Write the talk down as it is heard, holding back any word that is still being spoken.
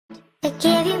I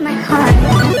gave you my heart.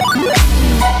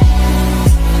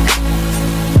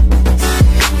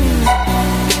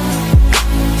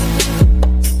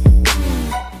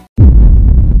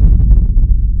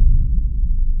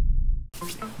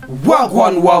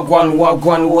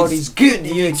 Wagwan, what is good,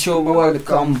 YouTube?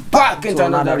 Welcome back into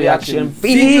another reaction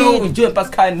video with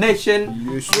Joe&Pascal Nation.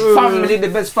 Yes, sir. Family, the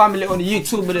best family on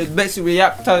YouTube, the best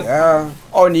reactors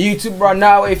on YouTube right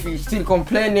now. If you're still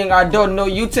complaining, I don't know.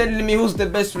 You telling me who's the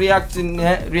best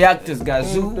reactors,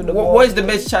 guys? What is the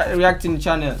best reacting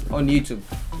channel on YouTube?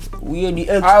 We are the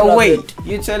extra wait,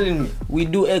 you telling me? We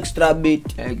do extra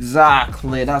bit.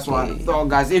 Exactly, that's what I thought,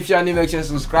 guys. If you're new, make sure to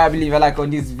subscribe, leave a like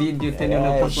on this video, turn on the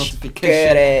post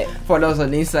notification. Follow us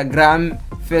on Instagram,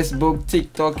 Facebook,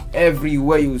 TikTok,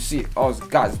 everywhere you see us,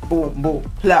 guys. Boom, boom,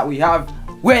 flat. We have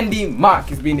Wendi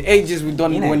Mak. It's been ages we've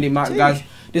done Wendi Mak, guys.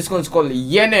 This one's called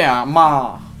Yenea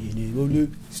Ma.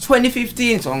 It's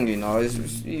 2015 song, you know.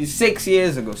 It's 6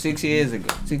 years ago.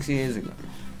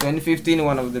 2015,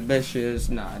 one of the best years.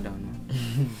 Nah, I don't know.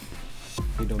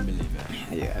 You don't believe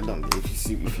it? Yeah, I don't believe.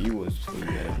 If you was,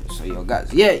 so yo,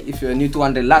 guys. Yeah, if you're new to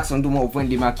 100 likes on do more of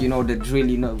Wendi Mak, you know the drill.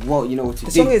 You know what? You know what to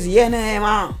do. The song is Yenea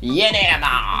Ma. Yenea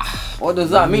Ma. What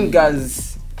does that mean,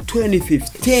 guys?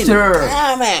 2015. Sure.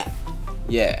 Ah, man.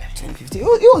 Yeah. 2015.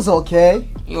 It was okay.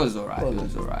 It was alright. It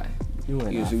was alright.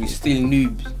 We still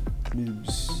noobs.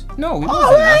 No, we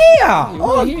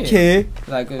okay.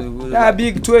 Like that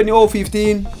big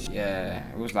 2015. Yeah,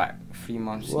 it was like 3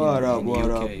 months in what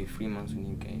UK. Up? 3 months in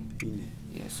UK.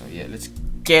 Yeah, so yeah, let's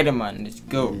get it, man. Let's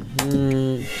go.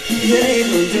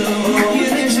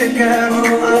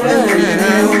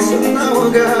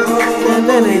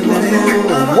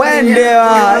 When they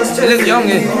are look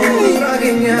young,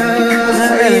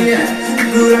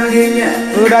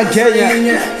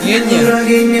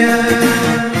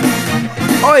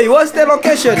 Oi, what's the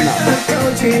location now?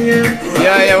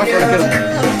 Yeah, what's the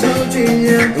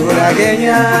location?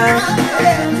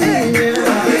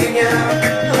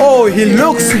 Oh, he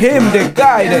looks him, the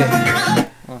guy there.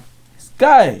 This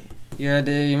guy. Yeah,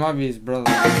 he might be his brother.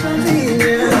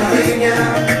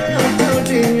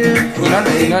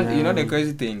 You know the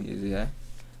crazy thing is, yeah,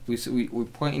 we're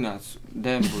pointing at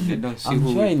them, but they don't see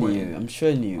who we're pointing. I'm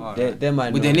showing you. Right. They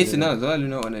might but they need to know as well, you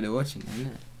know, when they're watching.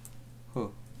 Oh.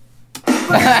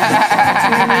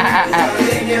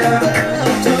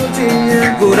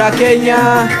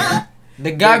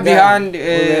 The guy behind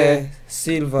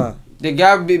silver. The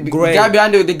guy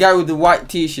behind the guy with the white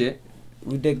t-shirt.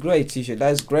 With the grey t-shirt.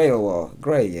 That's grey or what?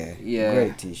 Grey, yeah. Yeah.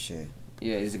 Grey t-shirt.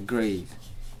 Yeah, it's grey.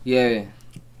 Yeah.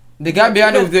 The guy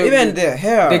behind even the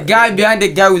hair. The guy behind the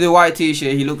guy with the white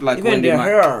t-shirt, he looked like even Wendi the Mak.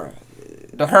 hair.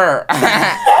 The hair.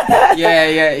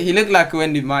 yeah, he looked like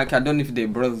Wendi Mak. I don't know if they're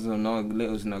brothers or not. Let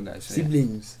us know, guys.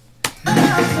 Siblings. I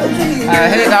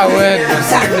hate that word, but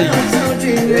siblings.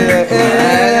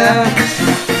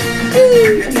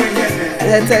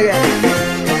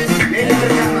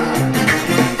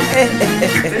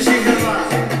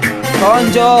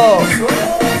 Conjo.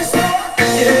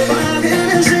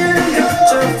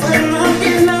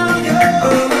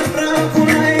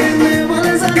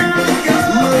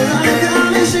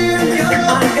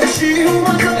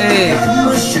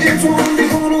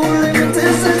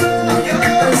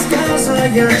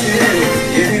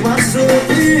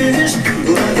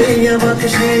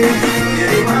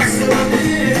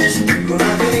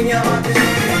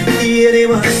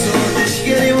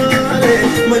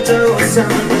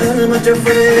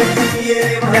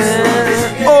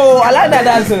 Oh, I like that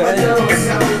dancer.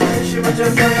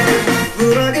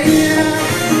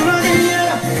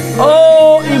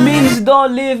 Oh, it means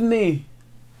don't leave me.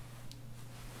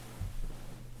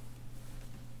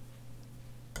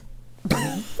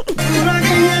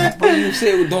 But you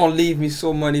say don't leave me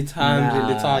so many times in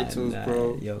the titles,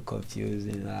 bro. You're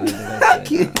confusing. That's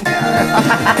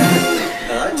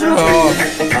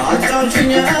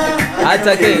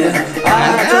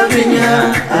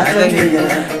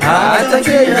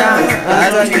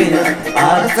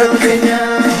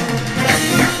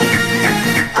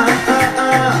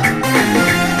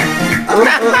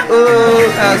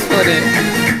funny.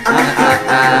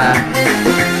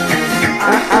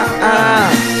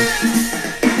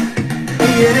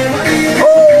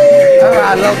 Oh,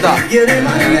 I love that.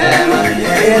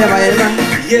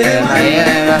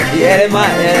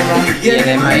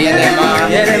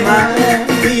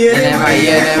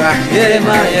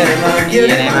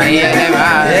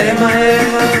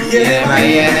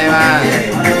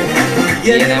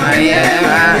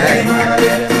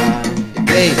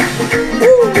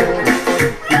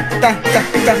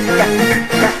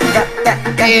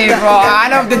 Hey bro, I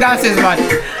love the dances, man.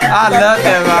 I love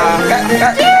them, man.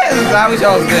 Yes, I wish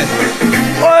I was there.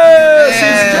 Oh,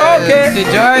 she's joking. She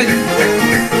joined.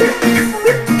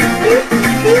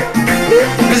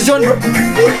 Miss John, bro.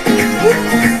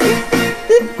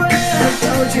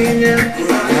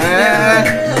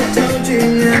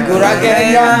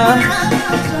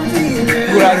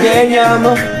 Guragenya,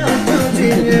 ma.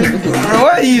 Bro,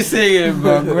 what are you saying,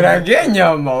 bro?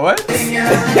 Guragenya, ma. What?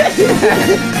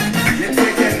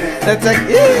 That's like,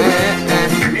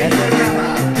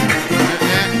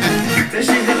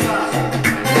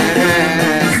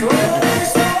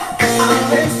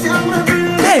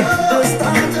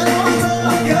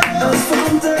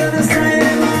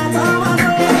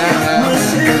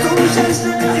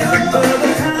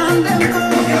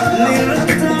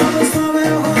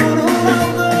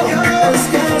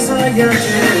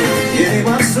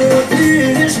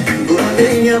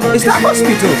 Is that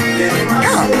hospital?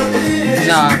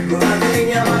 Nah.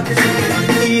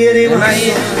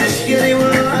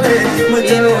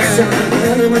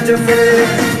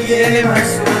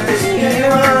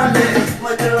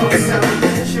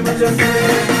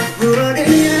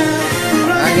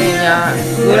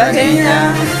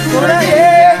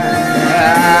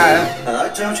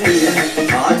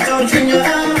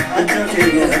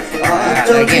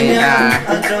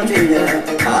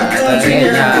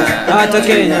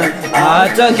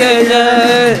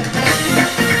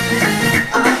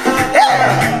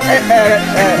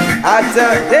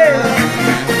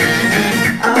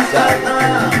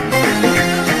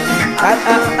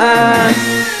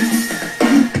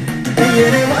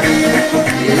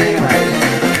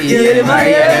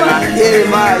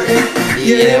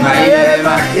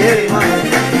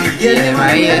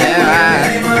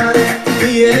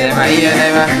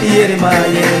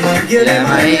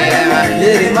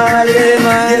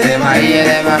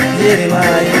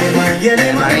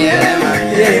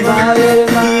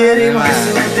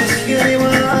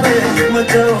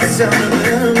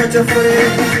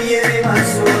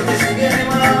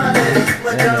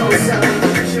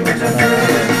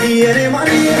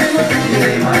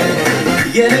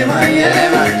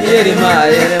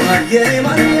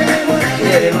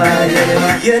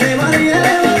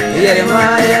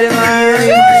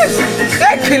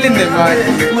 They're killing them, man.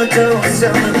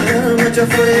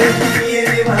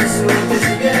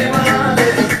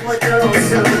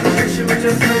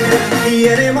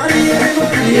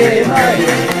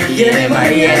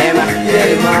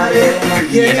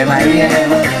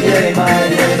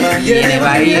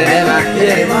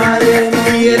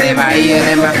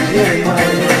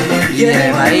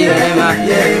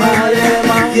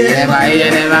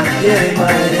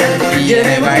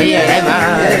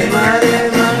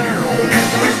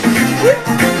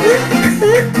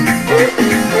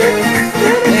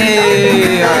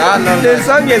 Hey, I love The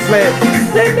song is like,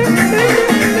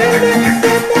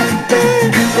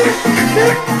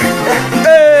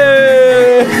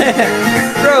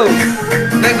 bro,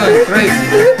 they're going crazy.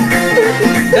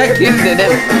 They're killing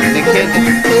them. They killed them.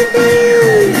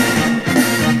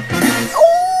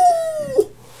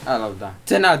 I love that.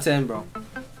 10 out of 10, bro.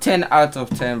 10 out of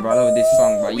 10, bro. I love this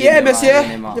song, bro. yeah, monsieur.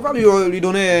 Je vais lui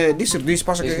donner 10 sur 10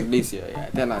 parce que this year, yeah,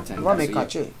 10 out of 10. on va me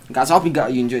catcher. Guys, I hope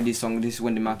you enjoyed this song. This is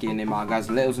Wendi Mak, Yenea Mak. Guys,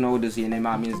 let us know what this Yenea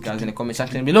Mak means, guys, in the comment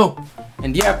section below.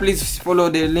 And yeah, please follow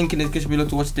the link in the description below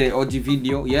to watch the OG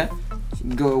video. Yeah,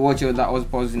 go watch it. That was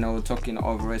pausing. I was talking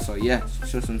over it. So yeah,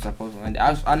 show some support. And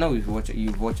I know you've watched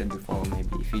it before.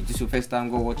 Maybe if it's your first time,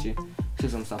 go watch it. Show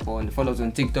some support and follow us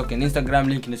on TikTok and Instagram.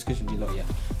 Link in the description below. Yeah,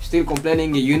 still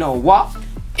complaining? You know what?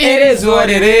 It is what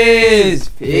it is.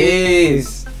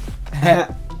 Peace.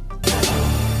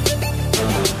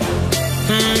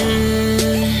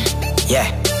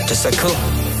 Yeah, just so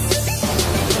cool.